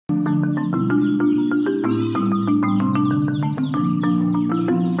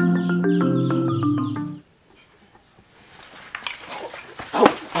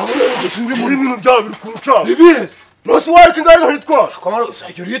biri kuruca ibizi nose wareka ingari nkitwara akamaro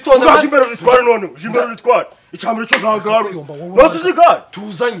sajyo ritonda ugaje imbere ritwara none imbere ritwara icambere cyo ntagaruza nose zigari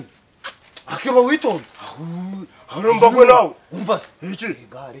tuzanye akiba witonda harambagwe nawe umva se iki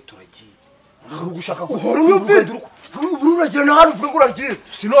igare turagiye ugushaka uhora unyumvira ururagira na hano uvuga uragiye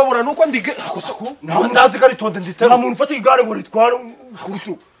sinobura nuko ndige akosa ko nawe ndazi gari tonde nditera nta muntu ufata igare ngo ritware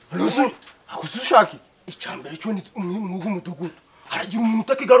kurutu nose akosa ushaki icambere cyo ni umwuga umudugudu aragira umuntu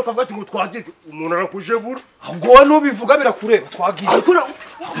utakigaruka avuga ati ngo twagiye umuntu arakujebura ahubwo wowe nubivuga birakureba twagiye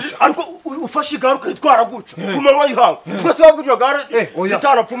ariko ufashe igare ukaritwara guca ku manywa y'ihanga twese wabwo iryo gare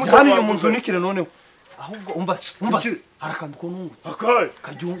ritarapfuma hano iyo munzu nikire noneho ahubwo umva harakandu ko nungu akaye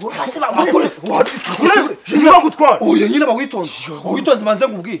kajungo hasi bakore nyuma gutwara oya nyine bawitonze manze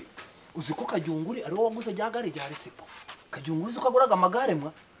ngubwire uzi ko kajunguri ari wowe waguze rya gare rya resipo kajunguri uko aguraga amagare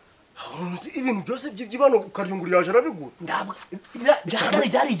mwa ibintu byose by'ibano karyunguri yaje arabigura ndabwa ryagare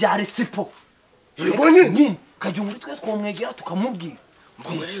ryari rya resipo yego nyine kajunguri twe twomwegera tukamubwira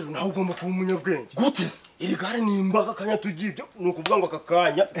mbawe rero nawe ugomba kuba umunyabwenge gute iri gare ni imbaga kanya tugibyo ni ukuvuga ngo aka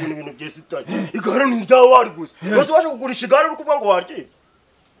kanya ibintu byesitaye igare ni iryawe wari gusa bose waje kugurisha igare uri kuvuga ngo waryiye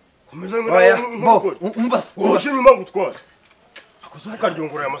komeza nk'umugore umva se waje nyuma gutwara akoze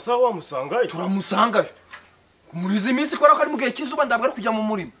ukaryungura aya masaha wamusangayo turamusangayo muri izi minsi kubera ko ari mu gihe cy'izuba ndabwo ari kujya mu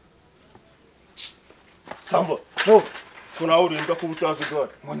murima samba ko nawe urinda kuba utazi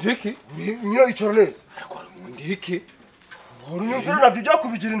igare ngo ndiki niyo yicara neza ariko ngo ndiki urunyumvira nabyo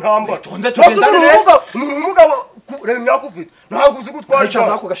byakubigira intambara tugendane neza umuntu w'umugabo reba imyaka ufite ntabwo uzi gutwara igare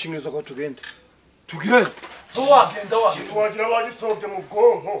zako gashingirizo ko tugende wagenda wagira bagisobye mu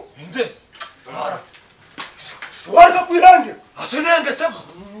bwonko ndetse wareka kwirangira asinengetse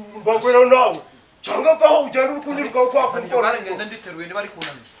mbagwira nawe cyangwa vaho ugenda uri kunyirukaho kwakubona igare ngenda nditeruye niba ari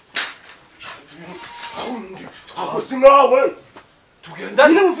kunamira akoze nkawe tugenda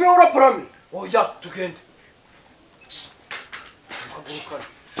nyine uvuye uraparame oya tugende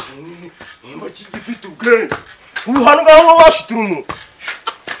nimba kigifite ubwenge ubu hano ngaho washitira umuntu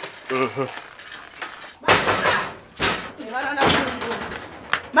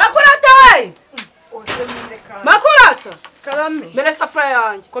Makurata we! Makurata! Karame. Mere safra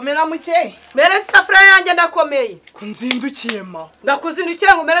yanjye. Komera muke. Mere safra yanjye ndakomeye. Kunzindukiye ma.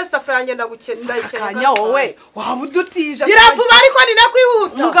 Ndakuzindukiye ngo mere safra yanjye ndayikena. Kanya wowe. Waba udutije. Giravuba ariko ni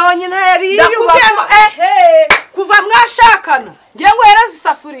nakwihuta. Umugabo nyine yari ndakubwiye ngo kuva mwashakana. Ngiye ngo hereza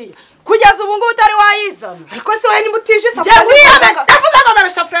isafuriya. Kugeza ubu ngubu utari wayizana. Ariko se wowe nimutije isafuriya. Ndavuga ngo mere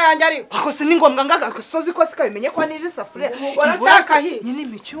safra yanjye ariko. Ako se ni ngombwa ngaga sozi ko sikabimenye ko nije isafuriya. Warachaka hii. Nyine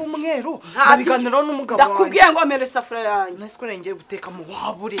imici y'umweru. Nabiganira n'umugabo wanjye. Ndakubwiye ngo mere safra yanjye. Nasiko ngiye guteka mu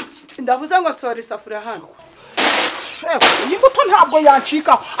waburetse. Ndavuze ngo nsora isafuriya hano. Imbuto ntabwo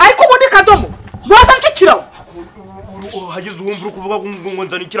yancika. Ariko ubundi kadomo. Baza ncikiraho. hagize uwumva uri kuvuga ngo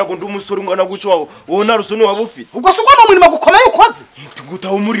nzana ikirago ndi umusore ungana gucyo wawe wowe nta rusoni waba ufite ubwo se ubwo ni umurimo gukomeye ukoze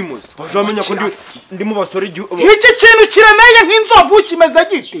gutaha umurimo waje wamenya ko ndi mu basore iki kintu kiremeye nk'inzovu kimeze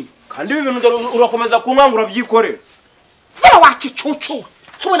gite kandi ibi bintu urakomeza kunkangura byikorera se wakicucu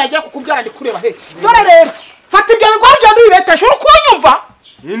subona agiye kukubyara ndi kureba he dore rero fata ibyo bigori ugenda ubibetesha uri kunyumva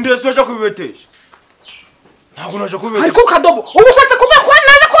inde se waje kubibetesha ntabwo naje kubibetesha ariko kadobo ubushatse kumenya ko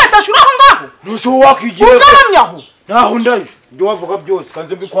naje kubetesha uraho ngaho nose wakigiye ugaramyaho naho ndaje ndi wavuga byose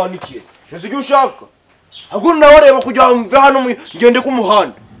kanze mbikwandikiye ese icyo ushaka ahubwo nawe reba kugira ngo mve hano ngende ku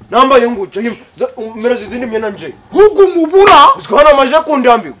muhanda nambaye nguce mereza izindi myenda nje hugu mubura uziko hano amaje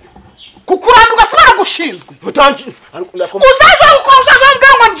kundambirwa kukuranda ugasubira gushinzwe utanci uzaje ukozaje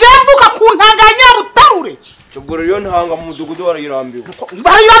ngo njembuka ku ntanganya butarure cyo rero ntanga mu mudugudu warayirambiwe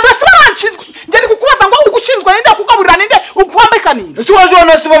barayirambiwe se baranshinzwe ngende kukubaza ngo ugushinzwe ninde kugaburira ninde ukwambika ninde ese waje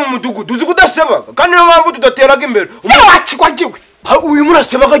wanasiba mu mudugudu uzi kudaseba kandi niyo mpamvu tudateraga imbere se wakigwagiwe uyu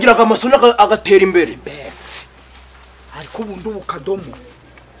muraseba akagiraga amasoni agatera imbere mbese ariko ubundi ubukadomo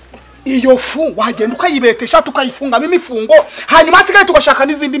iyo fu wagenda ukayibetesha tukayifungamo imifungo hanyuma hasigaye tugashaka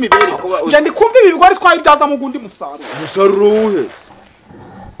n'izindi mibere ngende kumva ibi bigori twayibyaza mu gundi musaruro uwuhe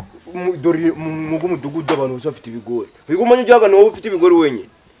dore mu mudugudu abantu bose bafite ibigori wigumanye ujyaga niwowe ufite ibigori wenyine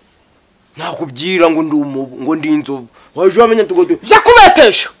nakubwira ngo ndi umubu ngo ndi inzovu waje wamenya tugodo jya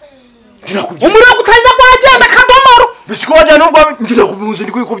kubetesha umuriro gutangira kwagenda kadomoro bisi ko wajyana ubwo ngira kubuze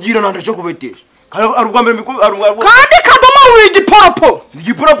ndi kwikubwira nanda cyo kubetesha ari ubwa mbere kandi kadomoro uri igiporoporo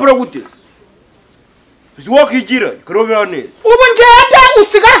igiporoporo gute bisi wakigira karobera neza ubu ngende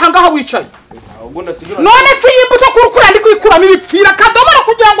usigare hangaha wicaye none se yimbuto kurukura ndi kwikuramo ibipfira kadomoro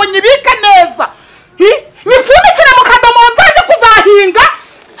kugira ngo nyibike neza nifundikire mu kadomoro nzaje kuzahinga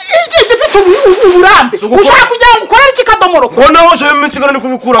igifite uburambe ushaka kugira ngo ukorere iki kadomoro mbona wose iminsigana ndi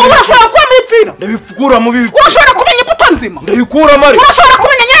kubikuramo urashobora kuramo ibipfira ndabikura mu bibi urashobora kumenya imbuto nzima ndabikura mari urashobora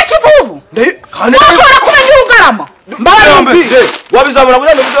kumenya nyaki kivuvu washobora kumenya urugarama mbaye wabizamura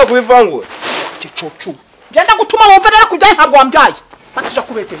kugira ngo bize kubivangura kicucu genda gutuma wumva rero kujya ntabwo wambyaye batija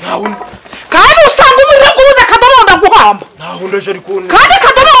kubetera kandi usanga umuriro ubuze akadomo ndaguhamba ntaho ndaje ariko kandi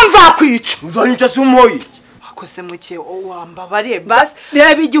akadomo nzakwica uzanyica si umuhoyi akose muke wambabare basi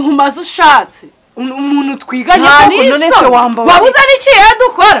reba igihe umaze ushatse umuntu twiganye ko none se wambabare wabuze n'iki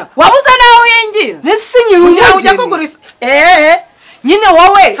dukora wabuze naho uhingira nese nyine ujya kugura nyine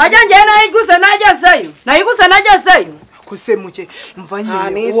wowe hajya ngiye nayiguze nagezeyo akose muke mva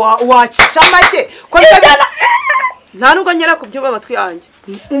nyine wacisha make ko nta nubwo nyera kubyumva amatwi yanjye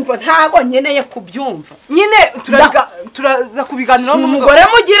umva ntago nkeneye kubyumva nyine turaza kubiganiraho n'umugore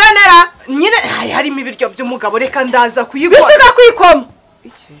mugiranera nyine harimo ibiryo by'umugabo reka ndaza kuyikora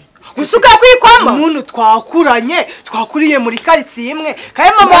gusuka kwikoma umuntu twakuriye muri karitsiye imwe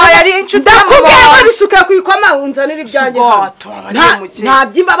kandi mama yari inshuti ndakubwiye ko bisuka kwikoma unzanira ibyanjye nta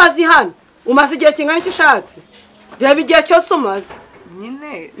by'imbabazi hano umaze igihe kingana icyo ushatse reba igihe cyose umaze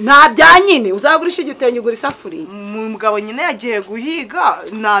nyine nta bya nyine uzagurisha igitenge ugura isafuriya umugabo nyine yagiye guhiga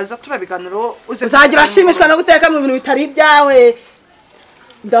naza turabiganiraho uzagira ashimishwa no guteka mu bintu bitari ibyawe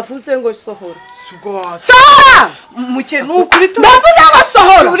ndavuze ngo sohora sohora muke nukuri ndavuze ngo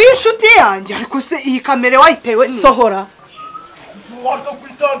sohora uri inshuti yanjye ariko se iyi kamera wayitewe ni sohora warto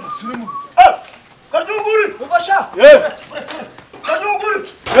kwitanga sirimu karyunguri ubasha karyunguri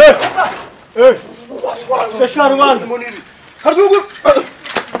seshar wandi muniri karyunguri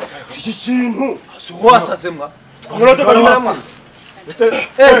iki kintu wasazemwa kamera kamera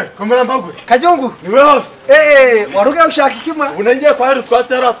kamera mbagwe Kajungu niwe hose waruga ushaka ikimwa unangiye kwa hero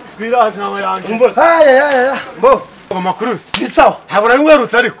twatera twira ntawe yanje mbo ya mbo amakuru ni sawa ntabwo nari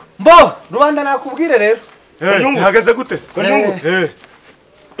werutse ariko mbo rubanda nakubwire rero hagaze gute Kajungu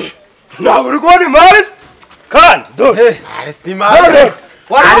ntabwo uri kubona imari kandi dore imari ni imari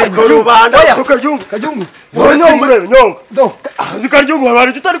ariko rubanda Kajungu nyonga azi Kajungu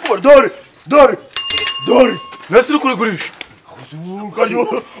habari tutari kubona dore nasi uri kurigurisha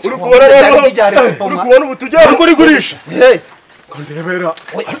uri kubona rero uri kubona ubutujya uri kurigurisha kandebera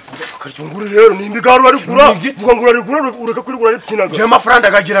Kajungu rero ni imbigaru ari kura vuga ngo urarigura ureka kurigura n'ikinaga je amafaranga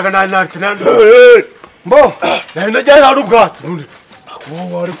agagiraga na mbo najya hari ubwato undi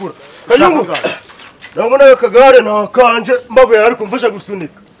akuwo ari kura Kajungu ndabona yo kagare nta kanje mbago yari kumfasha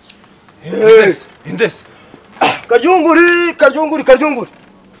gusunika indese Kajungu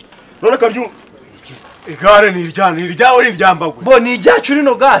none Kajungu igare ni irya uri iryambagwe bo ni iryacu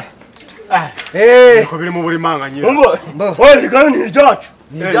rino gare niko biri mu buri manga nyine oya igare ni iryacu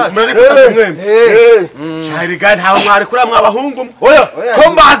shari gare ntawe mwari kuri mwabahungu oya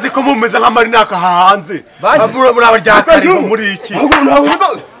ko mbazi ko mumeze nk'amarinaka hanze muri abaryakari muri iki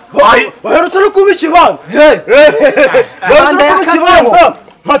baherutse no kuba ikibanza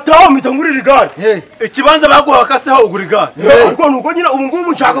mataho mpita ngurira igare ikibanza baguha bakaseho ugura igare ariko nuko nyine ubu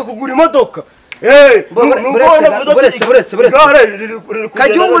ngubu nshaka kugura imodoka buretse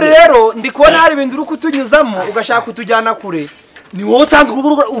Kajungu rero ndi kubona hari ibintu uri kutunyuzamo ugashaka kutujyana kure ni wowe usanzwe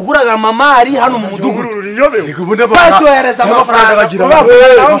uguraga mamari hano mu mudugudu batohereza amafaranga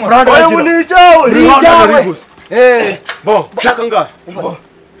amafaranga ni ijyawe bo shaka ngahe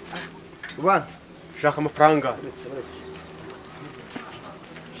shaka amafaranga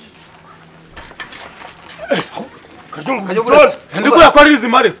Kajungu ndikura kwa rizi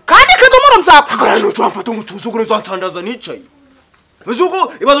mare kandi kadomoro nzakugura nuco amfata ngutuzugure nzantandaza nicaye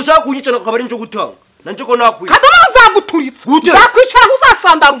bezuko ibazo ushaka kunyicana akabari nje gutanga nanje ko nakwiye kadomoro nzaguturitse zakwicara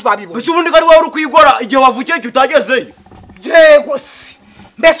uzasandara uzabibona bese ubundi gari wawe uri kwigora igihe wavukiye cyo utagezeyo yego se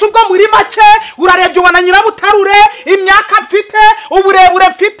mbese ubwo muri make urarebye ubona nyirabutarure imyaka mfite uburebure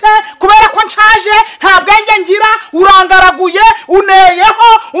mfite kubera ko nshaje nta bwenge ngira urangaraguye uneyeho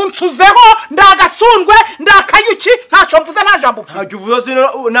unsuzeho ndagasundwe ndakayuki ntacyo mvuze nta jambo ntacyo uvuze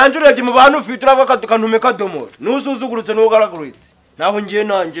nanje urebye mu bantu ufite uravuga kantume kadomoro nusuzugurutse n'ugaragurutse naho ngiye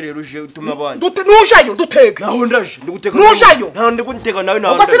nanje rero uje utuma abandi nujayo dutega naho ndaje nduguteka nujayo nta ndi guteka nawe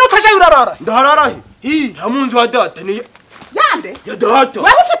nawe ubwo sinutajayo urarara ndaharara he hamunzi wa data ni yande ya data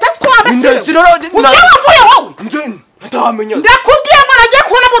wewe ufite squad ndetse uzavuye wowe nje atamenya ndakubwiye ngo nagiye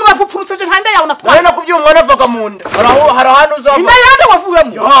kubona mu rwafupfurutse je ntande yawe natwaye nawe nakubwiye umwana avaga mu nda hari ahantu uzava ina yande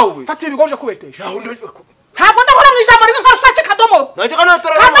wavuyemo yawe fatira ibigoje kubetesha yawe ntabwo ndahora mu ijambo rimwe nka rusake kadomoro naje kana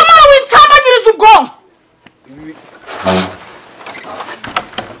tara kadomoro w'insambanyiriza ubwonko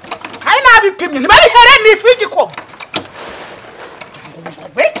hari nabipimye ntibarihere n'ifu y'igikoma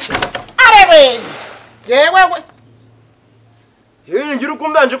beki arebe yewewe yewe ngira uko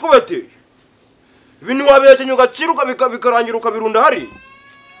mbanje kubateje ibintu wabekenye ugaciruka bikarangira ukabirunda hari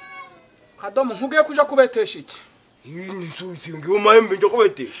kadomo nkugiye kuja kubetesha iki ngiye umahembe njya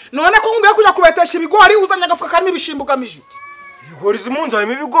kubetesha. None ko nkumbuye kujya kubetesha ibigori uzanye agafuka karimo ibishimbo ugamije iki? Ibigori zimunzi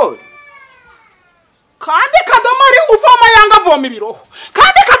harimo ibigori. Kandi Kadomari uvoma yanga avoma ibiroho.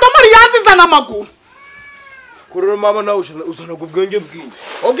 Kandi Kadomari yanzizana amaguru. Kurura mama nawe uzana ubwenge bwinshi.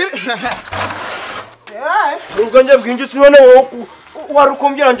 Ubwenge bwinshi sibone wowe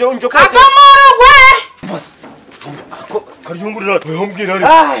warukombye nje unje Kadomari we. Bas. Ako karyungurira weho mbwira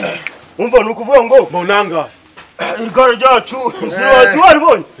ari. Umva nukuvuga ngo monanga. Igare ryacu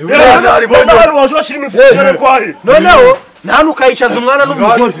siwaribonye. Nari waje bashira imifuka kwahe. Noneho nanu kayicaza umwana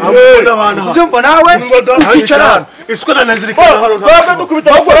n'umugore. Byumva nawe ukicara. Isuka nanazirikana hano. Twabwe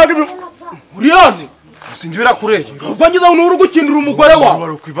dukubita amafaranga ibi. Uriyazi? Sinjira kurege. Uvangiza unuru gukindira umugore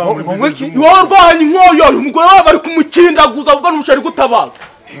wawe. Ngo iki? Yo rwanye inkoyo umugore wawe bari kumukindaguza ubwo n'umushari gutabaza.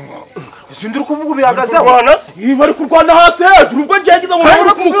 Sindira kuvuga ubihagazeho. Bari kurwana hasi hejuru ubwo ngiye ngo bari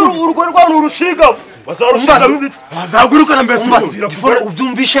kumukuru urugo rwano urushiga. Bazagurukana mbese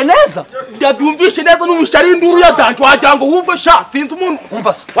ubyumvishe neza. Ndabyumvishe neza n'umushari induru ya danje wajyango wumve sha sinzi umuntu.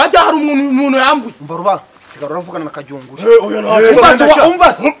 Umva se. Wajya hari umuntu yambuye. Umva ruba. Sigara uravugana na Kajyunguri.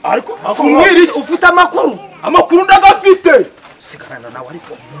 Umva se. Ariko umwiri ufite amakuru. Amakuru ndagafite. Sigarana nawe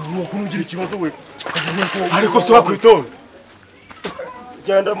ariko. Ukuntu ugira ikibazo we. Ariko so wakwitonda.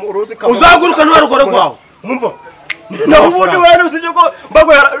 Genda mu ruzi kama. Uzaguruka n'uwarugore rwawe. Umva. Na ubundi wene usije ko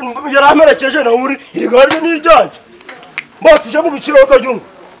mbago yaramerekeje na uri irigare n'iryaje. Batuje mu biciro Kajyungu.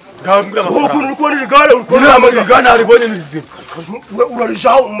 Ngambira amafaranga. Ukuntu uko n'irigare uko n'amagana aribonye n'izindi.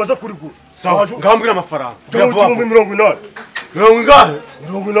 Urarijaho umaze kurigura. Ngambira amafaranga. Ndavuga 180. 180.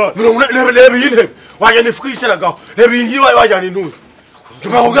 180. Lebe yintebe. Wajya nifukishiragaho. Lebe yingi wajyana intuzi.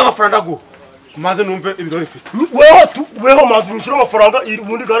 Jumva kubwa amafaranga go. Maze numve ibirori fite. Weho maze ushira amafaranga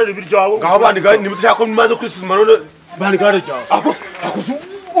ubundi gare ribiryawo. Ngaho bandi gare nimushaka ko maze kwisuzuma none bandi gare ryawo. Akoze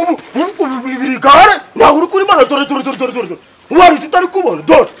ubu bibiri gare naho uri kuri mana dore. Wari tutari kubona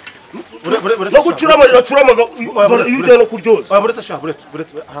dore. No gucira amajira curamaga iyo no kuryoza. Buretse sha buretse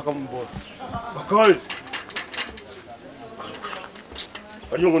arakamubona. Bakaye.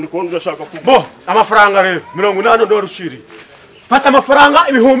 Ariyo ngo ndikunda ndashaka ku. Bo amafaranga rero 80 do rushiri. Fata amafaranga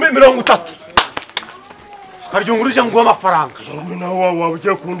ibihumbi 30. Kajyunguri je nguwa amafaranga. Kajyunguri naho waba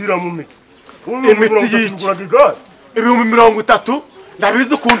ugiye kundira mu miti. Imiti y'iki? Ibihumbi 30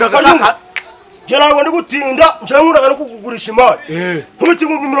 ndabizi kundaga. Jerawe ndi gutinda nje nkuraga no kugurisha imari. Nk'umuti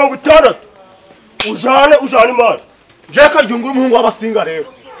 60. Ujane imari. Je Kajyunguri umuhungu w'abasinga rero.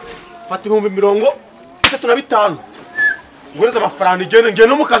 Fata ibihumbi 35. Ngureza amafaranga igene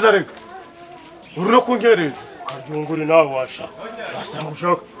no mukazarega. Uri no kungereza. Kajyunguri nawe washa. Wasanga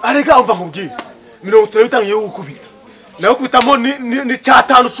ushaka. Arega umva nkubwiye. 35 yo gukubita. Nayo kubitamo ni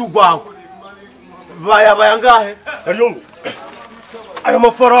cyatanu cyugwawe. Baya ngahe? Kajyungu. Aya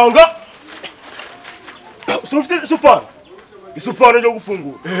mafaranga. Sufite supana. Isupana yo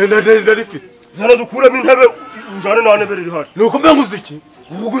gufungura. Ndarifite. Zana dukuramo intebe ujane na ntebe riri hari. Nuko mbe nguziki.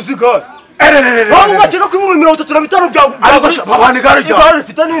 Uguzigara. Wangachika ku 35 byawe. Ariko babani gare rya. Igare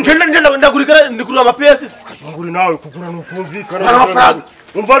rifite ninde? Ndagurikara ndikura ama PS. Kajyunguri nawe kugura no kumvikana. Hari amafaranga.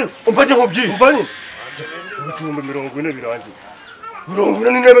 Umva nje nkubyi. Umva ni. 40 birangiye.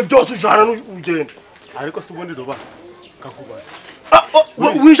 40 n'intebe byose ujana n'ugenda. Ariko sibundi roba. Kakubaza.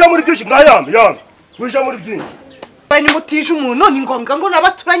 Wija muri byinshi ngayambe. Wija muri byinshi. Bani mutije umuntu ni ngombwa ngo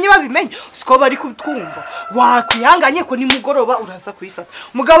nabaturanye babimenye usko bari kutwumva wakwihanganye ko ni mugoroba uraza kwifata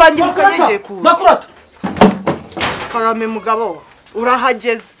mugabo wanjye mukanyeye ku Makurata karame mugabo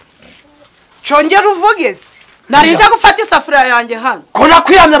urahageze congera uvugeze Narinja gufata isafuriya yanjye hano. Ko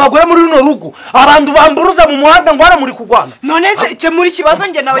nakwiyamye abagore muri runo rugo abantu bamburuza mu muhanda ngo muri kugwana. None se cyo muri kibazo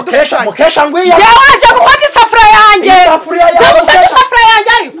nge nawe dufashanye. Mukesha ngwiya. Yewe aje gufata isafuriya yanjye. Gufata isafuriya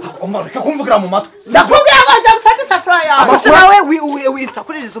yanjye ariko. Umareke kumvugira mu matwi. Ndakubwiye ngo aje gufata isafuriya yanjye. Ase nawe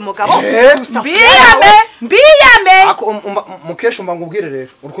witsakuririza umugabo. Mbiyame. Ako mukesha umba ngubwire rero.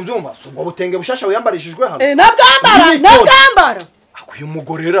 Uri kubyumva? Subwo butenge bushasha wiyambarishijwe hano. Nabwambara. Ako uyu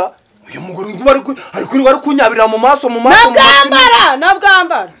mugorera uyu mugore ngo ari kunyabirira mu maso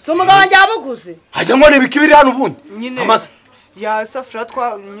nabwambara so umugabo wanjye abuguze hajya ngo nebikibiri hano ubundi amaze ya safura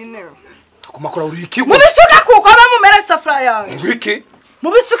twa nyine takumakora uri iki mubisuka kuko bamumera safura yawe ngwiki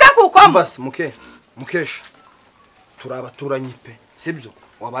mubisuka kuko basi mukesha turabaturanye pe sibyo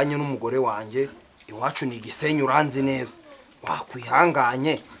wabanye n'umugore wanjye iwacu ni Gisenyi uranzi neza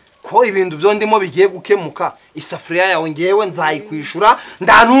wakwihanganye ko ibintu byo ndimo bigiye gukemuka isafuriya yawe ngewe nzayikwishura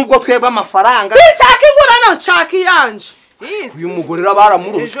ndanubwo twebwe amafaranga sinshaka ingurano nshaka iyanje uyu mugore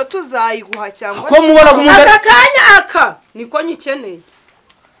baramuruze ejo tuzayiguha cyangwa ko mubona kumugore akanya niko nyikeneye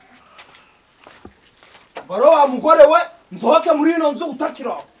baro wa mugore we nzoke muri ino nzu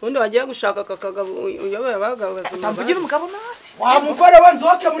utakira ubundi wagiye gushaka akagabo uyoboye abagabo bazima tambugira umugabo nabi wa mugore we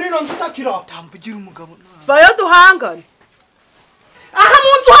nzoke muri ino nzu utakira tambugira umugabo nabi vayo duhangane aha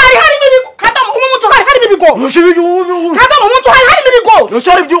mu nzu harimo ibigo kadamu mu nzu harimo ibigo kadamu mu nzu harimo ibigo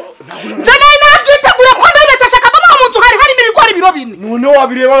yosari byo nje nayo nabyitegura ko ndabimetasha kadamu mu nzu harimo ibigori biro bine none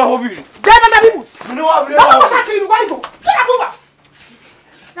wabireba aho biri genda ndabibuze none wabireba nako bashakira ibigori byo kira vuba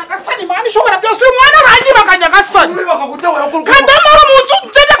nagasani mwana ishobora byose uyu mwana arangibaganya gasani kadamu mu nzu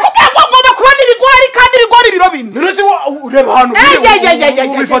nje kubagwa ngomba kubona ibigori kandi ibigori biro bine none se ureba hano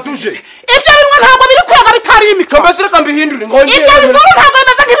bifatuje ibyo bintu ntabwo biri kwiga bitari imikaka mbese reka mbihindure ngongeye ibyo bintu ntabwo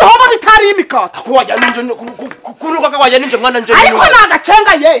bimeze nk'ibihomo bitari imikaka ko wajya ninje kuruka ka wajya ninje mwana nje ariko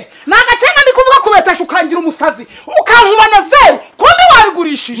nagacenga ndi kuvuga kubetasha ukangira umusazi ukankubana zeru kumbe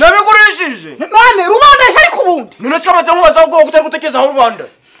wabigurishije nabigurishije none rubanda ntari kubundi none se kamaze nkubaza ubwo utari gutekereza aho rubanda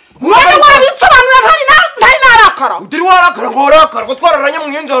none wabitsobanura ntari narakara utari warakara ngo warakara ko twararanye mu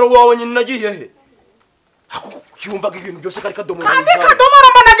nzaro wawe nyine nagiye he cyumvaga ibintu byose kari kadomoro kandi kadomoro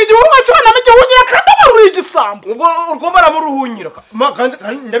mbanaga igihe urumwe kibonamo igihunyira kadomoro uri igisambo ubwo urwo baramuruhunyira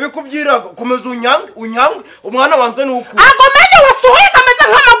ndabikubwira komeza unyange umwana wanzwe ni ukuri agomeye wasohoye kameze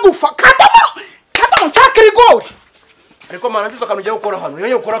nk'amagufa kadomoro nshaka ibigori ariko mana nziza akantu ugiye gukora hano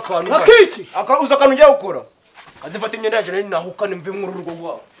niyo ukora akantu akiki uza akantu ugiye gukora azifata imyenda yaje nari nahukane mve mu rugo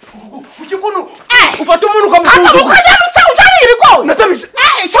rwawe ukikunu ufata umuntu ukamusuza ukagenutse ujana ibigori natabije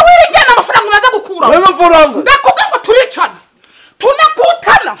cyo wirigena amafaranga umaze gukura wewe amafaranga ndakubwira ngo turicana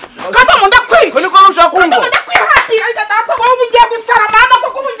tunakutana kadomo ndakwica niko ushaka kumva ndakwihapira data wowe ugiye gusara mama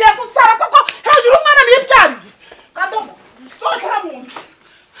koko ugiye gusara koko hejuru umwana nibyariye kadomo sokera mu nzu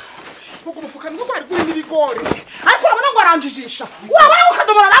kuko umufuka niko bari kuri ibigori ariko urabona ngo aranjijisha wabaye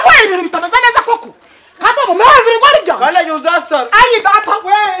ukadomora nawe ibintu bitameze neza koko kadomo mwazi ibigori byawe kandi ayo uzasara ayi data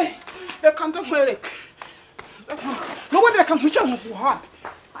we reka nze nkwereke n'ubundi reka nkwice nkuguhana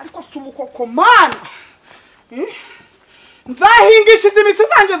ariko si ubukoko mana nzahingishiza imitsi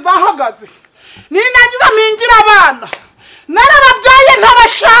zanjye zahagaze ninangiza mpingira abana narababyaye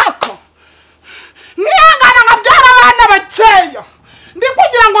ntabashaka niyangana nkabyara abana bakeya ndi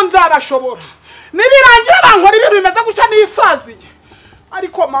kugira ngo nzabashobora nibirangira bankora ibintu bimeze gutya nisaziye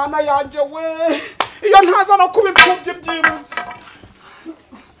ariko mana yanjye we iyo ntaza no kuba impfubyi byibuze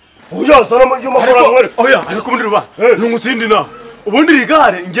oya sana yo mafaranga mwereka oya ariko ubundi ruba nungutsindi na ubundi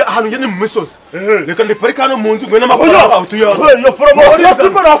rigare nje ahantu nje ni mu misozi reka ndiparika hano mu nzu ngwe n'amafaranga aho tuyaza yo promotion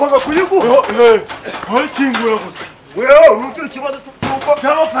simba nakwaga kuyiguha aho kingura gusa wewe nugira ikibazo cy'uko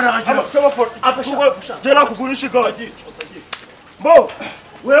cy'amafaranga je nakugurisha igaji bo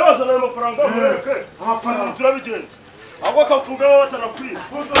wewe azana amafaranga mwereke amafaranga turabigenza ahubwo akavuga watanakwiye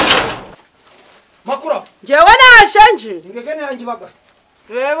makura njyewe nashenje ngegene yanjye baga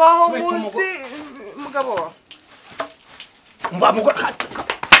reba aho munsi mugabo wa umva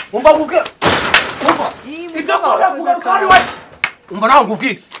mugura ibyo akora kugaruka we umva nawe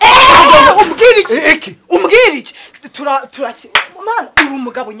ngubwire umbwira iki mana uri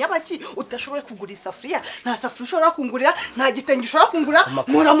umugabo nyabaki udashoboye kugura isafuriya nta safuriya ushobora kungurira nta gitenge ushobora kungurira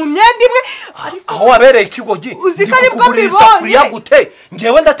nkura mu myenda imwe aho wabereye ikigogi uzi ko aribwo kugurira isafuriya gute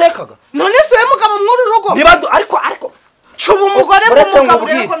njyewe ndatekaga none se we mugabo mw'uru rugo niba ariko cuba umugore w'umugabo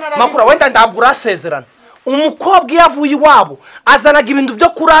rero ko narabizi makura wenda ntabwo urasezerana umukobwa iyo avuye iwabo azanaga ibintu byo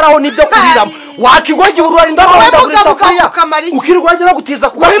kuraraho n'ibyo kuriramo wakigogi urwara indabo wenda kuri safuriya ukirirwa no gutiza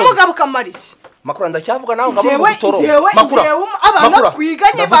ku gasozi wowe mugabo kamara iki makura ndacyavuga nawe ngabo mu gutoro makura abana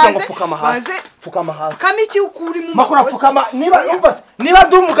kwiganye baze pfukama hasi kamiki ukuri mu makura pfukama niba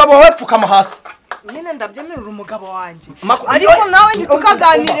ndi umugabo wawe pfukama hasi nyine ndabyemerera umugabo wanjye ariko nawe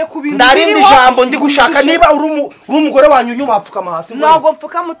ntitukaganire ku bintu ndarindi ijambo ndi gushaka niba uri umugore wanyu nyuma pfukama hasi ntabwo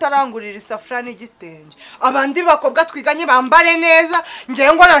mfuka mutarangurira isafuriya n'igitenge abandi bakobwa twiganye bambare neza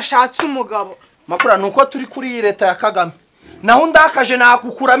ngewe ngo nashatse umugabo makura nuko turi kuri iyi leta ya Kagame naho ndakaje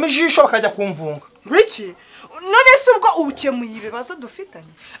nakukuramo ijisho bakajya kumvunga biki none se ubwo ubukemuye ibibazo dufitanye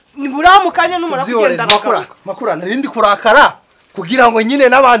ni buramukanya numara kugenda makura narindi kurakara kugira ngo nyine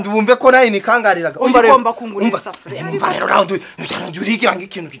nabandi bumve ko nayi nikangariraga ugomba kungurira isafuriya umva rero nawe urigira ngo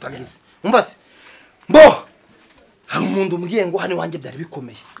ikintu kitagize umva se mbo hari umuntu umbwiye ngo hano wanjye byari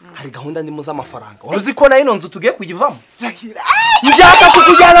bikomeye hari gahunda ndimo z'amafaranga uruzi ko nayo nzu tugiye kuyivamo njyaka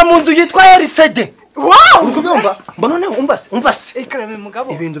kukujyana mu nzu yitwa RCD wow urikubyumva mba noneho umva se ikarame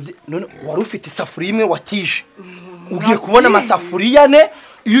mugabo ibintu none wari ufite isafuriya imwe watije ugiye kubona amasafuriya ne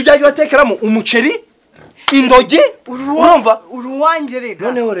iyo ujyayo watekeramo umuceri indogi urumva uruwangerega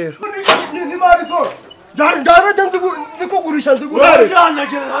noneho rero ni mari zo njyana nzikugurisha nzigurare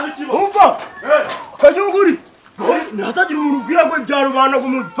umva kajyuguri ntihazagira umuntu ubwira ngo ibya rubanda ngo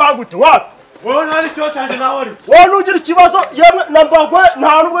umupagute wapi wowe nta n'ikibazo cyanjye nawe ari wowe nugira ikibazo yemwe na mbagwe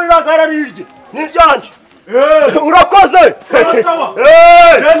nta nubwo riragara rirye ni iryanje urakoze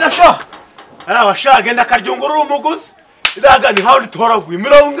genda sha washa genda karyungurura umuguzi iraga ni hawe ritoraguye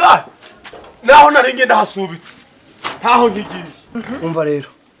mirongo ingahe naho nari ngenda hasubitse ntaho nkigiye umva rero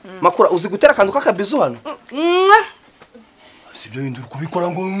makura uzi gutera akantu k'akabizu hano si ibyo bindi uri kubikora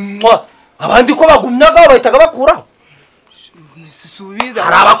ngo abandi ko bagumyaga bahitaga bakuraho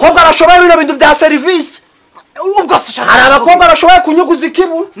hari abakobwa bashoboye bino bintu bya serivisi hari abakobwa bashoboye kunyuguza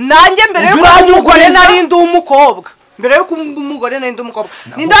ikibu nanjye mbere yo kumugore nari ndi umukobwa mbere yo kumugore nari ndi umukobwa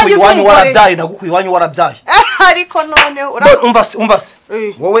nindangiza umugore warabyaye nagukuye iwanyu warabyaye ariko none umva se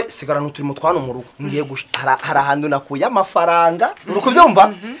wowe sigarana uturimo twana mu rugo ngiye hari ahantu nakuye amafaranga uri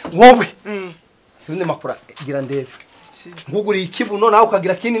kubyumva wowe sibindi makura gira ndebe nkuguriye ikibuno nawe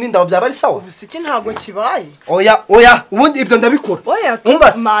ukagira kinini ndaho byaba ari sawa ubusiki ntago kibaye oya ubundi ibyo ndabikora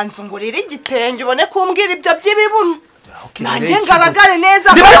umva manzi ngurira igitenge ubone kumbwira ibyo by'ibibuno nanjye ngaragare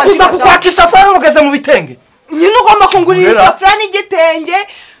neza niba ari kuza kukwaka isafuriya ugeze mu bitenge nyine ugomba kungurira isafuriya n'igitenge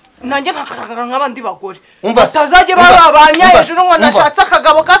nanjye nkagaragara nk'abandi bagore batazajya bababanya hejuru ngo nashatse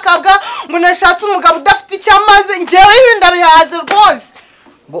akagabo k'akabwa ngo nashatse umugabo udafite icyo amaze njyewe ibi ndabihaze rwose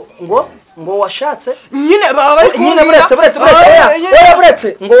ngo washatse nyine baba bari nyine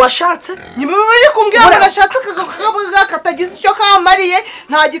buretse ngo washatse nyine bari kumbwira ngo nashatse akagabo katagize icyo kamariye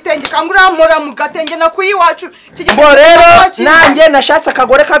nta gitenge kangurira mpora mu gatenge nakuye iwacu ngo rero nanjye nashatse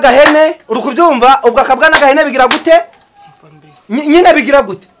akagore k'agahene uri kubyumva ubwo akabwa n'agahene bigira gute nyine bigira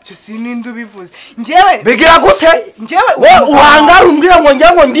gute sininde ubivuze njyewe bigira gute njyewe uhangara umbwira ngo njye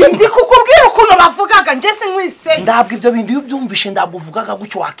ngo ndi kukubwira ukuntu bavugaga njye sinkwise ndabwo ibyo bindi iyo byumvishe ndabwo uvugaga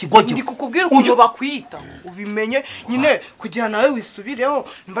gutyo wakigogiwe ndi kukubwira ukuntu bakwita ubimenye nyine kugira nawe wisubireho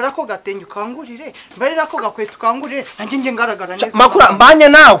mbara ko gatenge ukangurire mbare nako gakweta ukangurire nanjye nge ngaragara neza makura mbanye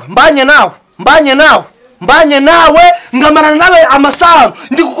nawe ngamarana nawe amasaha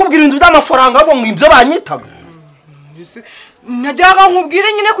ndi kukubwira ibintu by'amafaranga abo ngo ibyo banyitaga najyaga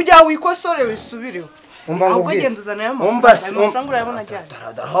nkubwire nyine kugira wikosore wisubireho ahubwo genda uzana amafaranga urayabona ajyanye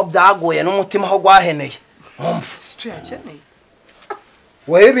aho byagoye n'umutima aho gwaheneye tuyakeneye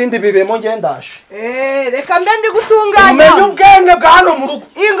wowe ibindi bibemo ngendashe reka mbe ndi gutunganya umenye ubwenge bwa hano mu rugo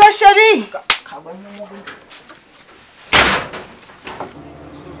ingosheri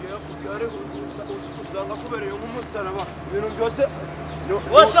usanga kubereye nk'umusaraba ibintu byose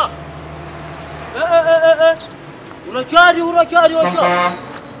washa uracyari washa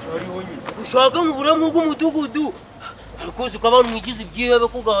ushaka nk'uburemwe bw'umudugudu akuzi ko abantu mwigize ibyihebe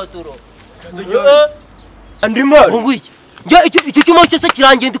kugahatura andi mari ngwiki icyo cyuma cyose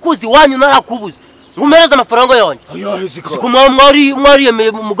kirangiye ndikuzi iwanyu narakubuze ngumereze amafaranga yanjye siko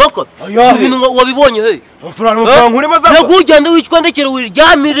mwariyemeye mu gaka ibintu wabibonye he amafaranga urimo za ntabwo ugenda wicwa ndekere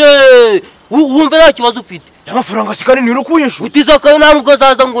wiryamire wumve nta kibazo ufite amafaranga sikari ni rukuyishu utizakaye nta nubwo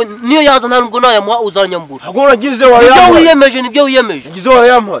azaza ngo niyo yaza nta nubwo nayamuha uzanyambura ntabwo uragize wayampaye nibyo wiyemeje ugize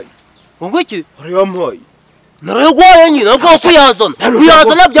wayampaye ngo iki wayampaye narayagwaye nyine ntabwo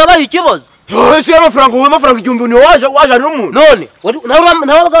kuyazana byabaye ikibazo ese amafaranga wowe amafaranga igihumbi ni waje ari n'umuntu none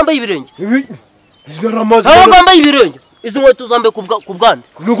nawe wambaye ibirenge nawe wambaye ibirenge izi nkweto zambaye ku bwande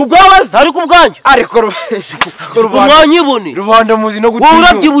ni ku bwabaze ari ku bwanje ariko mwanyibone rubanda muzi no gutinya wowe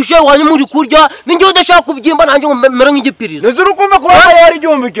urabyibushe wanyu muri kurya ninjye udashaka kubyimba nanjye ngo mere nk'igipirizo neze urukumva ko yari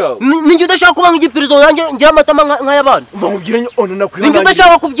igihumbi cyawe ninjye udashaka kuba nk'igipirizo nanjye ngira amatama nk'ay'abandi mva nkubwire ono nakwiye ninjye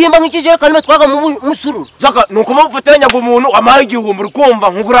udashaka kubyimba nk'ikijerekani twaga mu musururu jaka nuko mufatanya ngo umuntu amaye igihumbi urukumva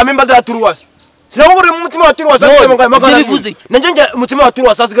nkuguramo imbaga ya turuwasi sinabuguriye mu mutima wa turuwasi asigaye magana bivuze nanjye nge umutima wa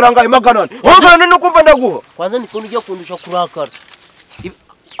turuwasi asigaye ngaye magana wowe no kumva ndaguha kwanza ndikunda ujya kundusha kurakara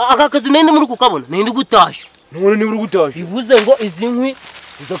aka kazi nende muri kukabona nende gutasha none ni uri gutasha bivuze ngo izi nkwi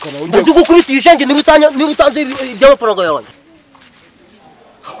ndi gukubitisha nge niba utanze iby'amafaranga yawe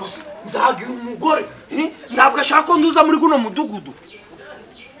nzagira umugore ntabwo ashaka ko nduza muri guno mudugudu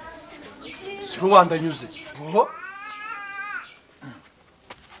si rubanda nyuze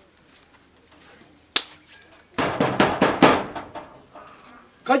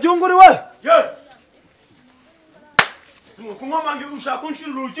Kajunguri we kunkomange ushaka unshira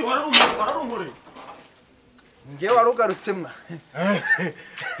urugi wararumure nge warugarutse mwa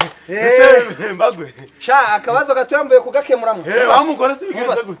mbagwe sha akabazo gatuyambuye kugakemuramwe wamugore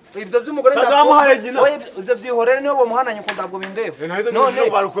sibigenze gute ibyo by'umugore ndamuhaye gina ibyo byihorere niyo bamuhananye ko ndabwo bindeba none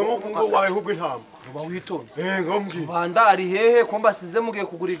barukwemo ngo wawe hubwe ntamo uba witonze ngombwi rubanda ari hehe ko mbasize mugiye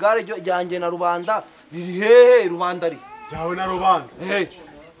kugura igare ryanjye na rubanda riri hehe rubanda ari yawe na rubanda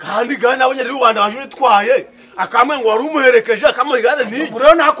kandi gane nabonye rubanda waje utwaye akamwe ngo wari umuherekeje akamwe igare ni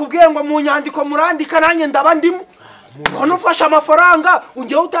rero nakubwiye ngo mu nyandiko murandika nanjye ndaba ndimo none ufashe amafaranga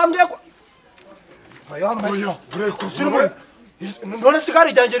ungiye utambwiye ko oya bureko sirimo none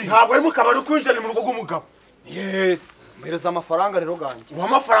sigari ryanjye riri ntabwo ari mu kabari kwinjira ni mu rugo rw'umugabo mpereza amafaranga rero ganje uha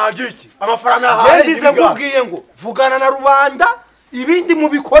amafaranga iki amafaranga ahaye yenzize nkubwiye ngo vugana na rubanda ibindi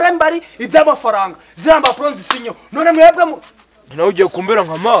mubikore mbari iby'amafaranga ziramba pronzi sinyo none mwebwe nawe ugiye kumbera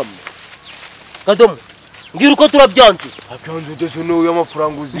nka mama kadomo mbwira uko turabyanze abyanze ndetse n'uyu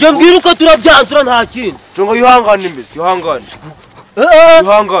amafaranga uzi njye mbwira uko turabyanzura nta kindi conga yihangane mbese yihangane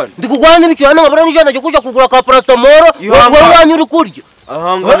yihangane ndi kugwana n'ibicurane nkabura n'ijana cyo kuja kugura ka paracetamol wowe wanyu uri kurya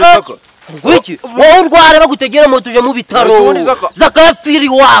ahangane saka Wiki, wowe urwara bagutegera moto uje mu bitaro zakapfira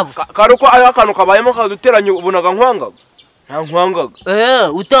iwabo karuko akantu kabayemo kaduteranye ubonaga nkwangaga nta nkwangaga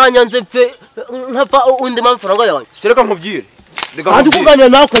utanyanze mfe ntapfa undi mafaranga yawe sereka nkubwire kandi kuganira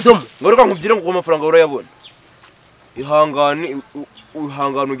nawe kadomo ngoreka nkubwire ngo amafaranga urayabona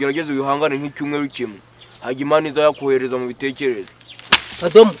ihangane ugerageze wihangane nk'icyumweru kimwe hajya Imana iza yakohereza mu bitekerezo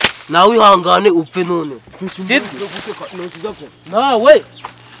kadomo nawe ihangane upfe none nawe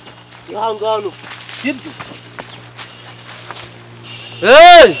ihangano sibyo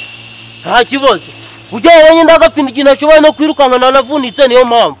nta kibazo ujya wenyine ndagapfinda ikintu ashoboye no kwirukanka nanavunitse niyo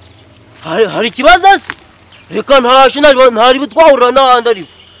mpamvu hari ikibazo se reka ntari butwahurira n'ahandi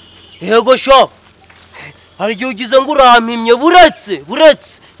ariko yego sha hari igihe ugize ngo urampimye buretse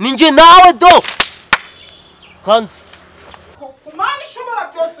ninjye nawe do kandi kumana ishobora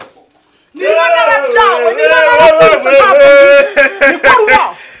byose ko niba narabyawe niba narabyawe ntabwo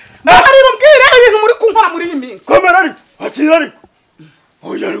niko Naharira umbwire ibintu muri kunkora muri iyi minsi. Komera ari, akira ari.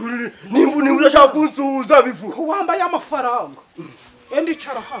 Oya nimba urashaka kunsuhuza bivu. Wambaye amafaranga. Endi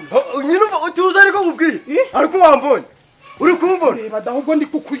cara hano. Nyine utuza ariko nkubwiye. Ariko wambonye. Uri kumbona? Reba dahubwo ndi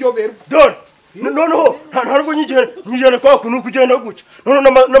kukuyoberwa. Dore. Noneho ntarwo nyigene kwa kuntu kugenda guca. None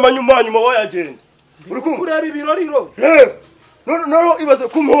n'amanyuma wayagenda. Uri kumbona? Kureba ibiroriro. Noneho ibaze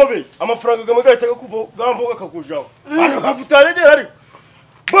kumhobe. Amafaranga gamagahita kuva gamvuga kakujaho. Arafutanye yegera ariko.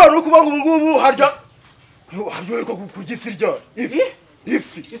 Bano kuba ngubu harya ko kurya ifi rya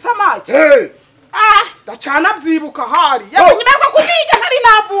ifi isamaki dacana byibuka hari yanyimeza kuziga ntari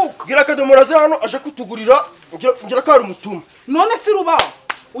navuka gira kadomora ze hano aje kutugurira ngira kari umutumwa none si ruba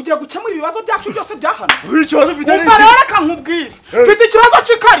ugiye gukemura ibibazo byacu byose byahana ikibazo mfite ni rero kankubwire mfite ikibazo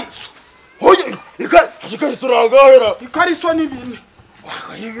cy'ikariso hoye ikariso rangahera ikariso ni bine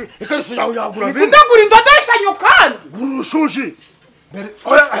ikariso yawe yagura bine sindagura indodeshanyo kandi urushuji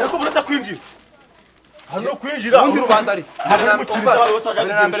ariko burata kwinjira hano kwinjira undi rubandari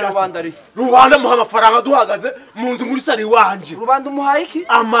mbere rubandari rubanda muha amafaranga duhagaze mu nzu muri sari wanje rubanda umuhaye iki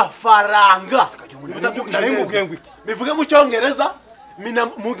amafaranga narengubwiye ngo bivuge mu cyongereza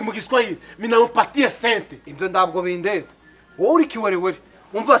mu giswahili minamupatie sente ibyo ndabwo bindeba wowe uri kiwerewere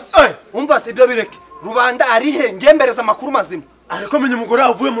umva se ibyo bireke rubanda arihe ngembereza amakuru mazima ariko menye umugore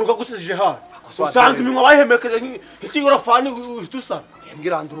avuye mu rugo gusizije hawe usanga iminwa bayihemekeje nk'ikigorofani dusa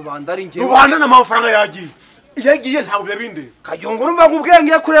mbwiranda rubanda ari ngewe rubanda n'amafaranga yagiye ntabwo byabindeye kayongo urumva ngo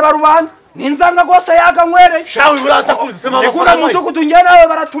ubwenge kureba rubanda ninzanga rwose yaganywereye shawe buraza kuzi amafaranga umudugudu njye nawe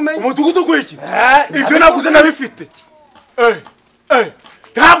baratumenya umudugudu gwiki ibyo naguze nabifite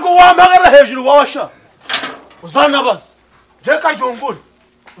ntabwo wampagara hejuru wowe sha uzanabaza je karyongore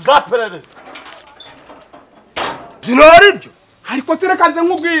uzaperereza zinari byo ariko sereka nze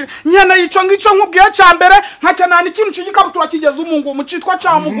nkubwire nyene yico ngico nkubwiye cyambere nkakenana ikintu cy'igikabutura kigeze umungu mu citwa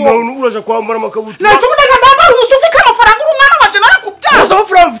cyamugo none uraje kwambara amakabutura nese ubunega ndambara ubusufi k'amafaranga uri umwana wanje narakubyaza uza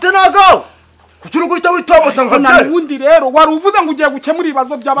amafaranga mfite nagawe kugira ngo uhita witomota nka none ubundi rero wari uvuze ngo ugiye gukemura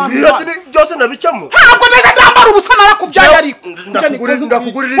ibibazo by'abantu byose nabicamo ntabwo neza ndambara ubusa narakubyaye ariko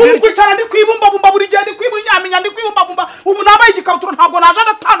ndakugurira ubu kwicara ndi kwibumbabumba buri gihe ndi kwibunyaminya ndi kwibumbabumba ubu nambaye igikabutura ntabwo naje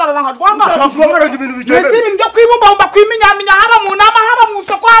adatandara nka rwanga ibintu bijyanye mbese ibintu byo kwibumbabumba kwiminyaminya haba mu nama haba mu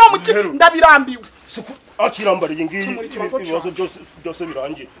isoko haba mu kigo ndabirambiwe akirambara iyi ngiyi ibibazo byose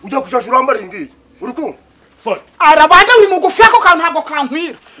birangiye ujya kushasha urambara iyi ngiyi uri kumva arabanda uri mugufi ako kantu ntabwo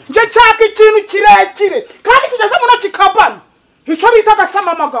kankwira nje nshaka ikintu kirekire kandi kigeze muno kikabana icyo bita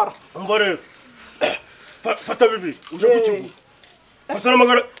agasamamagara umva rero fata bibiri uje kukigura fata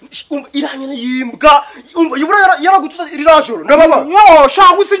n'amagara iranye yimbwa yibura yaragutse rirajoro ndababa yo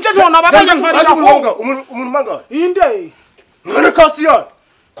shangu sinje ntona ababaye nkarira umuntu magara inde none kasiyani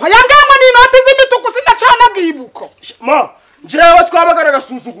kwa yangama ni inoti z'imituku sindacana gibuko ma jewe twabagara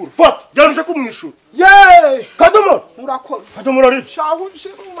agasuzuguro fata jaruje kumwishura ye kadomo urakoze kadomo ari shahu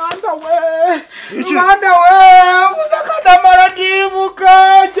shirumanda we uzakadamara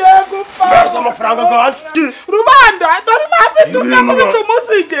dibuka je gupfa baza amafaranga ganje rubanda dore mafi tukakubita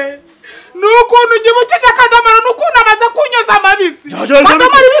umusige nukuntu ngibukije akadamara nukuntu amaze kunyoza amabisi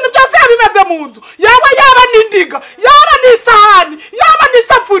kadamara ibintu byose yabimeze mu nzu yaba n'indiga yaba n'isahani yaba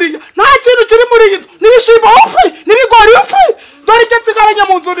n'isafuriya nta kintu kiri muri iyi nzu ibishimbo upfi n'ibigori upfi dore ibyo nsigaranye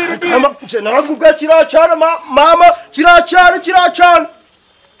mu nzu niri narakubwiye kiracana mama kiracana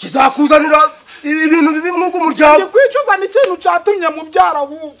kizakuzanira ibintu bibi mwuko umuryango ndi kwicuzana ikintu cyatumye mubyara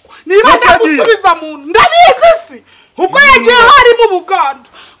ahubwo niba ndagusubiza mu ndabizi si ubwo yagiye harimo ubuganda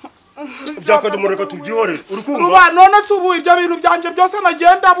byakadumureka tubyihorere uri kumva ruba none se ubu ibyo bintu byanje byose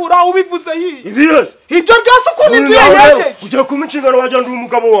nagenda bura ubivuze hiye ibiyese ibyo byose ukuntu inzu yejeje ugiye kumpa inshingano wagira ndi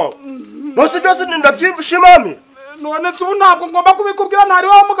umugabo wawe bose byose ndabyishimame none se ubu ntabwo ngomba kubikubwira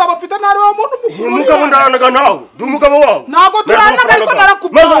ntariho umugabo mfite ntariho umuntu mukuru umugabo ndaranaga nawe ndi umugabo wawe ntabwo turanaga ariko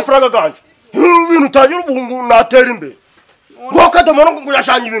narakubwiye maze amafaranga ganje ibintu utagira ubungu natera imbere ngo kadomoro ngo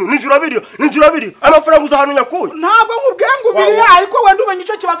yashanye ibintu ninjura biri amafaranga uzahano nyakuye ntabwo nkubwiye ngo biri ariko wenda umenye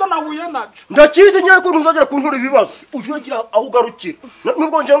icyo kibazo nahuye naco ndakizi nyine ko ntuzagera kunkura ibibazo ujurekira aho ugarukira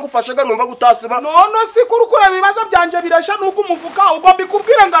nubwo nje ngufashaga numva gutasiba none si kuri kureba ibibazo byanje birasha nuko umufuka ubwo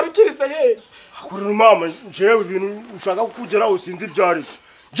mbikubwira ngarukirize hehe kurira mama jewe ibintu ushaka kugeraho sinzi byari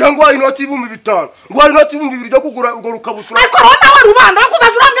jangwa inoti 5,000 ngwa inoti 2,000 byo kugura ubwo rukabutura ariko rona we rubanda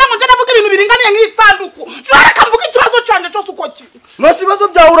kuzajurangira ngo nje ndavuga ibintu biringaniye nk'isanduku reka mvuga ikibazo canje cyose uko kiri nasi ibibazo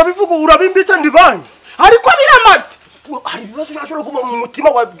byawe urabivuga urabimbitse ndibanye ariko biramaze hari ibibazo cyashobora kuba mu mutima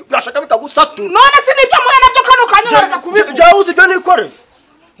wa byashaka bitagusatura none se nibyo muhe nabyo kano kanya bareka kubivuga jawe uzi byo nikoreye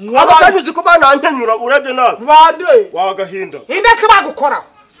abakanyuzi ko bananyanyura urebye nabi bande wagahinda inde se bagukoraho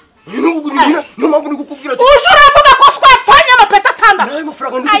niyo mpamvu ndi kukubwira ujura avuga ko swapfanye amapeta atandatu nayo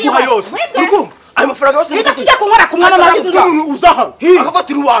mafaranga ndi kuguha yose uriko ayo mafaranga yose inde tujya kunkora ku mwana nawe umuntu uzaha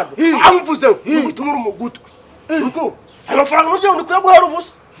akafatira ubanda amuvuzeho umutumura umugutwe uriko ayo mafaranga nugiye ndi kuyaguhera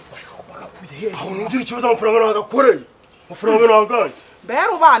ubusa aho nugira ikibazo amafaranga nagakoreye amafaranga naganye mbere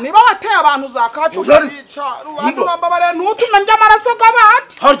uba niba wateye abantu zakacu bica rubanza urambabare ntutume njya amaraso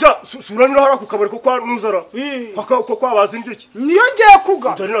g'abandi harya suranira hara ku kabari ko kwa nuzara ko kwabaza ingiki niyo ngiye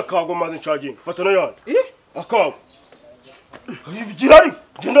kuga ndanira kago maze ncaginga fata na yandi akago ibigirari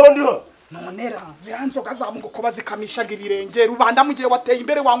genda bandi ha nonera ziranzoga zamungo ko bazikamishaga ibirenge rubanda mugiye wateye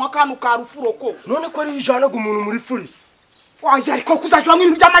imbere wanywa kantu ka rufuroko none ko ari ijanaga umuntu muri furi wajya ariko kuzajwa mu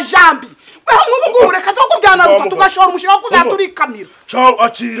bintu by'amajambi weho nk'ubu reka zo kubyanaruka tugashora umushinga wo kuzaturikamira ciao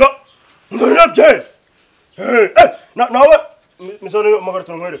akira ndonabye nawe misone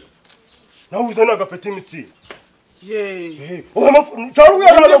magarito nkwereka nawe uzana agapeti mitsi ciao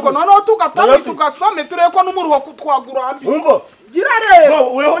uyaraga ngo none tugatami tugasame tureko n'umuruho kutwagurambi umva gira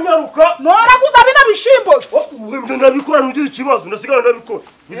rero weho nyaruka nora kuzabina bishimbo wewe ndabikora nugira ikibazo ndasigara ndabikora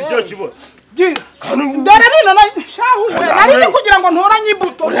ngira kibazo gira ndara bino na shahu nari kugira ngo ntoranye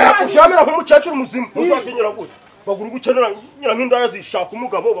imbuto ushamira ko mucacuru muzima muzakenyera gute baguru gukenera nyira nk'indaya zishaka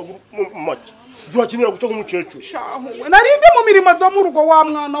umugabo baguru make uzakenyera guca nk'umucecuru shahu nari ndi mu mirimo za mu rugo wa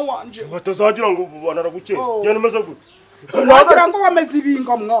mwana wanje batazagira ngo banara guke cyane maze gute wagira ngo wameze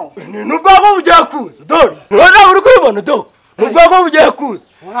ibinga mwaho nubwo bugiye kuza dore none uri kubibona do nubwo bugiye kuza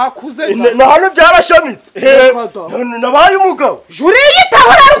wakuze na hano byarashamitse nabaye umugabo juri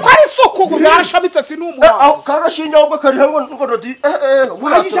yitaho rero ko ari isuku ngo byarashamitse sinumuha kagashinja ahubwo kariho ngo rodi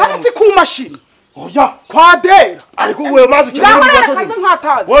wayijana si ku mashini oya kwa dera ariko wewe mazi cyane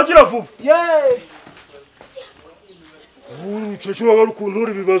wagira vuba cecuru ngari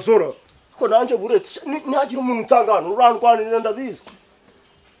kuntura ibibazora ko nanje buretse ntagira umuntu utangana urandwanira ndabizi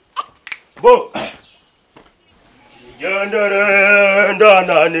bo gendere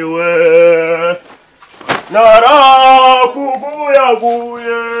ndananiwe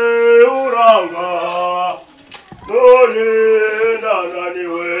narakuguyaguye uranga none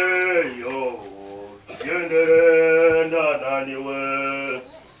ndananiwe yo gendere ndananiwe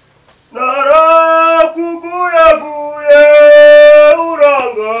narakuguyaguye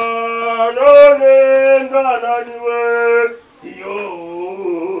uranga none ndananiwe yo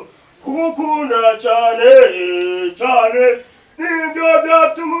kukunda cyane cyane nibyo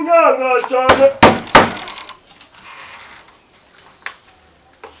byatuma unyanga cyane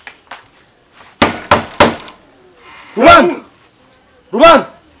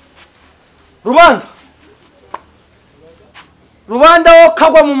rubanda wo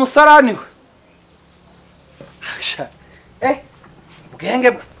kagwa mu musarani we ubwenge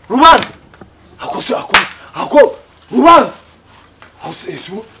rubanda ako rubanda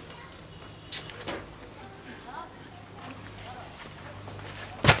asesu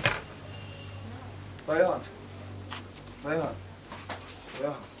bayihana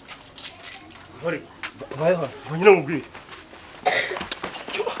banyina mubwire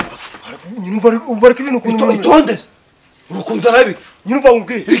nyumva ariko ibintu ukuntu itondeze urukunze arabi nyumva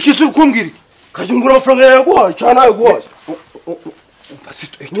mubwire ikisi urukumbwira kajungura amafaranga yaguhaye cyane yaguhaye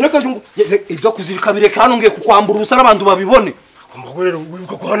nyine kajungu ibyo kuzirika bireka hano ngiye kukwambura ubusa n'abantu babibone mbagwere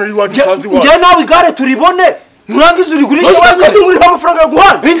wibuka ko hano ari iwacu usanze iwacu njye nawe igare turibone nurangiza urigurisha kajunguri nta mafaranga yo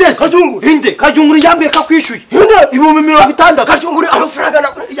guhana inde kajunguri yambiye kakwishyuye ibihumbi 60 kajunguri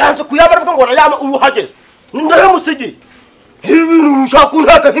amafaranga yanze kuyamara avuga ngo arayama ubu hageze ndayamusigiye ibintu ushaka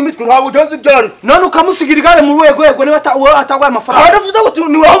kuntaka nk'imitwe ntabwo ugenze ibyari none ukamusigira igare mu rwego niba atagwaye amafaranga aravuze ngo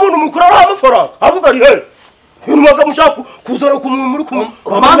ni waho umuntu mukuru ari amafaranga avuga ari he ibintu bakamushaka kuzana ku muntu muri kumwe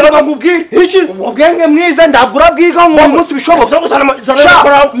abandi bamubwire iki ubwenge mwiza ndabwo urabwiga ngo umunsi bishoboka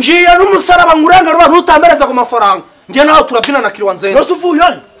njiye n'umusaraba ngurenga ruba ntutambereza ku mafaranga njye nawe turabyina na kiriwa nzenze nose uvuye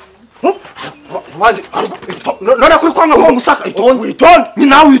none kuri kwanga ngo ngusaka witonde ni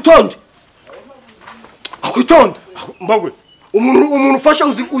nawe witonde akwitonde mbagwe umuntu ufasha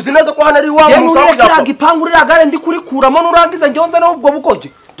uzi neza ko hano ari iwawe umusaraba kiraga ipangu riragare ndi kurikuramo nurangiza njye nze nawe ubwo bukoje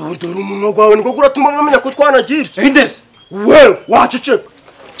dore umunwa gwawe niko guratuma bamenya ko twanagira indeze wewe waceceka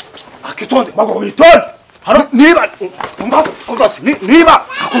akitonde mbagwe witonde niba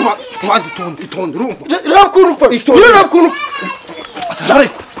akuma twandi itonde urumva reba kuntu ufashe reba kuntu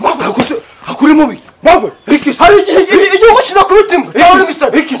akuri mubi mbagwe hari igihugu kinakubitima cyangwa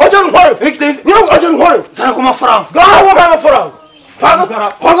ibisate ajya nkore zara ku mafaranga gaho amafaranga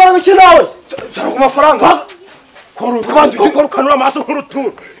pagara iki nawe zara ku mafaranga korukanura amaso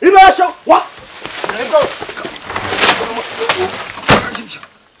nk'uruturu ibasha wa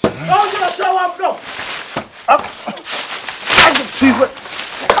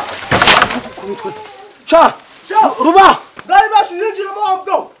ruba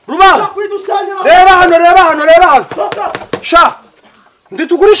ruba reba hano sha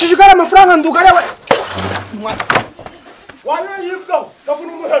nditugurishije igare amafaranga ndugarewe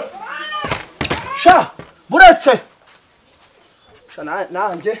sha buretse sha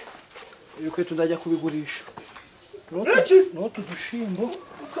nanjye ibikweto ndajya kubigurisha n'utu dushimbo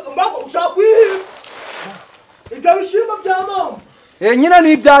ibyo bishimbo bya mama nyine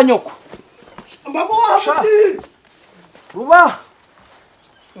ni ibya nyoko ruba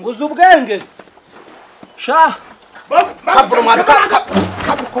nguze ubwenge sha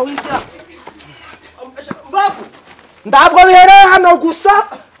ntabwo bihereye hano gusa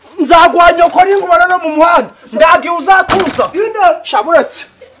nzaguha nyoko n'ingubana no mu muhanda ndagiye uzatuza sha buretse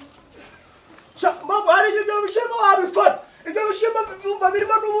hari ibyo bishimbo wabifata ibyo bishimbo bimva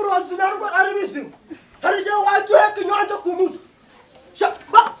birimo n'uburozi narwo ari bizima hari igihe wahita uheka inyanja ku mutwe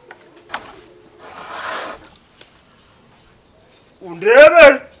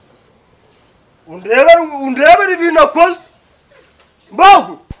undebere ibintu akoze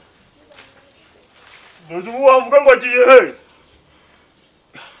mbago ubu wavuga ngo agiye he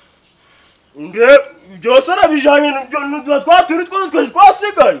byose arabijanye na twa turi twose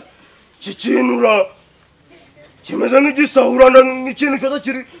twasigaye iki kintu kimeze nk'igisahurana nk'ikintu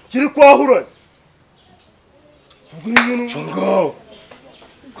cyose kiri kwahuranya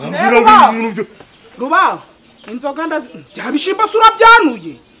ruba inzoga bya bishimbo se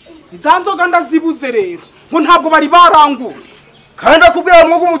urabyanuye iza nzoga ndazibuze rero ngo ntabwo bari barangura kandi akubwira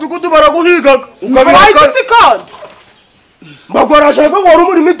mwuga umudugudu baraguhigaga ukabayigize kandi mbagwarashaka ko wari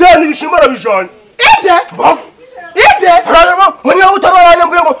umurimo ideni ibishimbo arabijanye ide wanyaba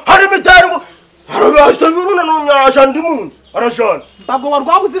utararanyambuye ngo harimo ideni ngo arabihashye biruna n'unyarajana ndi mu nzu arajana mbago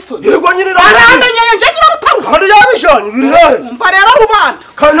warwabuze isoni yego nyine aramenyeye nje nyira rutaruka kandi yabijanye biri hehe umva rero rubanda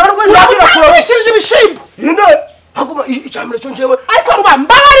kandi narwo yagira kurabishije ibishimbo inde hakuma icyamire cyo njewe ariko ruba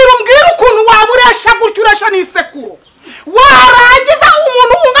mbabarira umbwira ukuntu waburesha gutyo uresha n'isekuro warangiza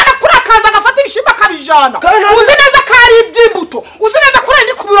umuntu ungana kuri akaza agafata ibishimbo akabijana uzi neza ko ari iby'imbuto uzi neza ko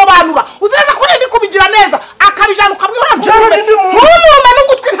ndi kubirobanura uzi neza ko ndi kubigira neza akabijana ukabwira nk'umuntu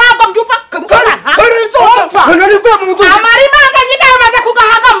n'ugutwi ntabwo mbyumva amarimanga nyine yamaze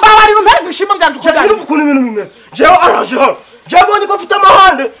kugahaga mbabarira umpereza ibishimbo byanje ukujana ukuntu ibintu bimeze jewe araje hano jewe mbonye ko afite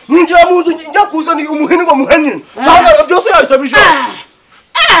amahande ninjira mu nzu njya kuzana umuhini ngo muhe nyine nsanga byose yahise abijana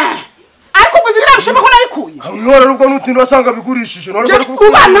ariko ubwo zibira bishimbo ko nabikuye kamwihora nubwo n'utintu wasanga bigurishije uba ntabwo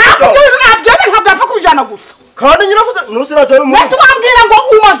nabyemeye ntabwo yapfa kubijana gusa kandi nyiravuze nose natari umuntu wese wambwira ngo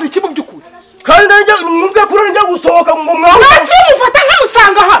umaze iki mu by'ukuri kandi nanjye mwumve kuri njya gusohoka ngo mwawe wese umufata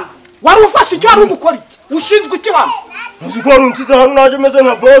nkamusanga hano wari ufashe icyo wari ugukora iki ushinzwe iki hano uzi ko wari unsize hano naje meze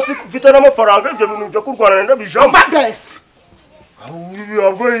nka bosi mfite n'amafaranga ibyo bintu byo kurwana ndabijamo mva besi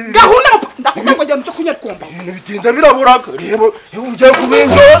gahunda ndakubwira ngo jyana cyo kunyarwanda ibintu bitinze biraburaga reba ugiye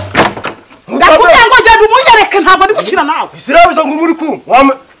kubenga ndakubwira ngo jyana umunyereke ntabwo ndi gukina nawe isirabiza ngo muri kumwe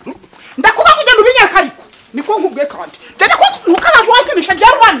ndakubwira ngo jyana ubinyereke ariko niko nkubwiye kandi jyana ko ntukazajuranyinisha jya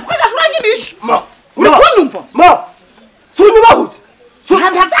rubani ntukazajuranyinisha uri kunyumva sunyubahutse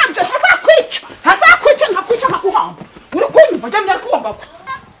ntazakwica nkakuhamba uri kunyumva jyana ari kuwumva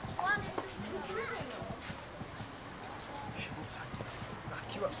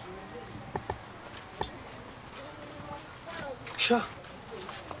sha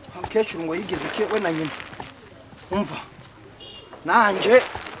mukecuru ngo yigize iki we na nyina umva nanje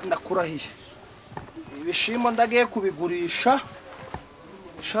ndakurahiye ibishimbo ndagiye kubigurisha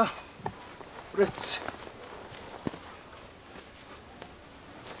sha uretse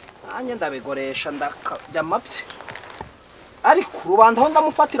nanjye ndabigoresha ndakajya amabye ariko rubanda aho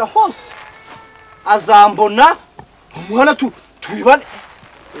ndamufatira hose azambona umwana tubibane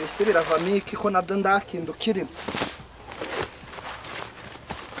ese biravamo iki ko nabyo ndakindu kirimo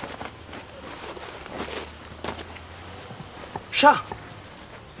sha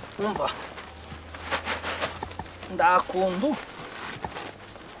umva ndakundu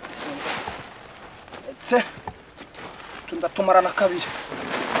ndetse tundatumarana kabiri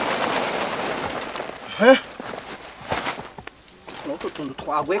nuko tundu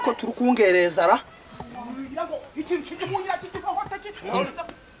twaguye ko turi kungereza ra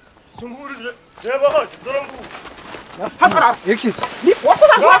Ikisi.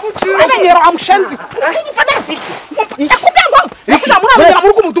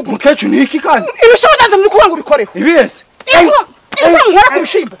 Mukecuru ni iki kandi? Ibishoboza muri kuba ngo ubikore. Ibiyese. Nkora ku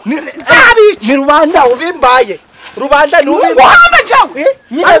bishimbo. Ni rubanda ubimbaye. Rubanda ni ubimbaye. Wahamba jawe.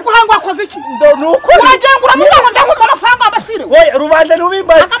 Ariko hangwa akoze iki? Nuko uragengura mu ngo njya ku mafaranga abasire. Oya rubanda ni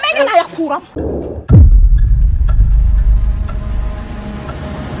ubimbaye. Akamenya nayakuramo.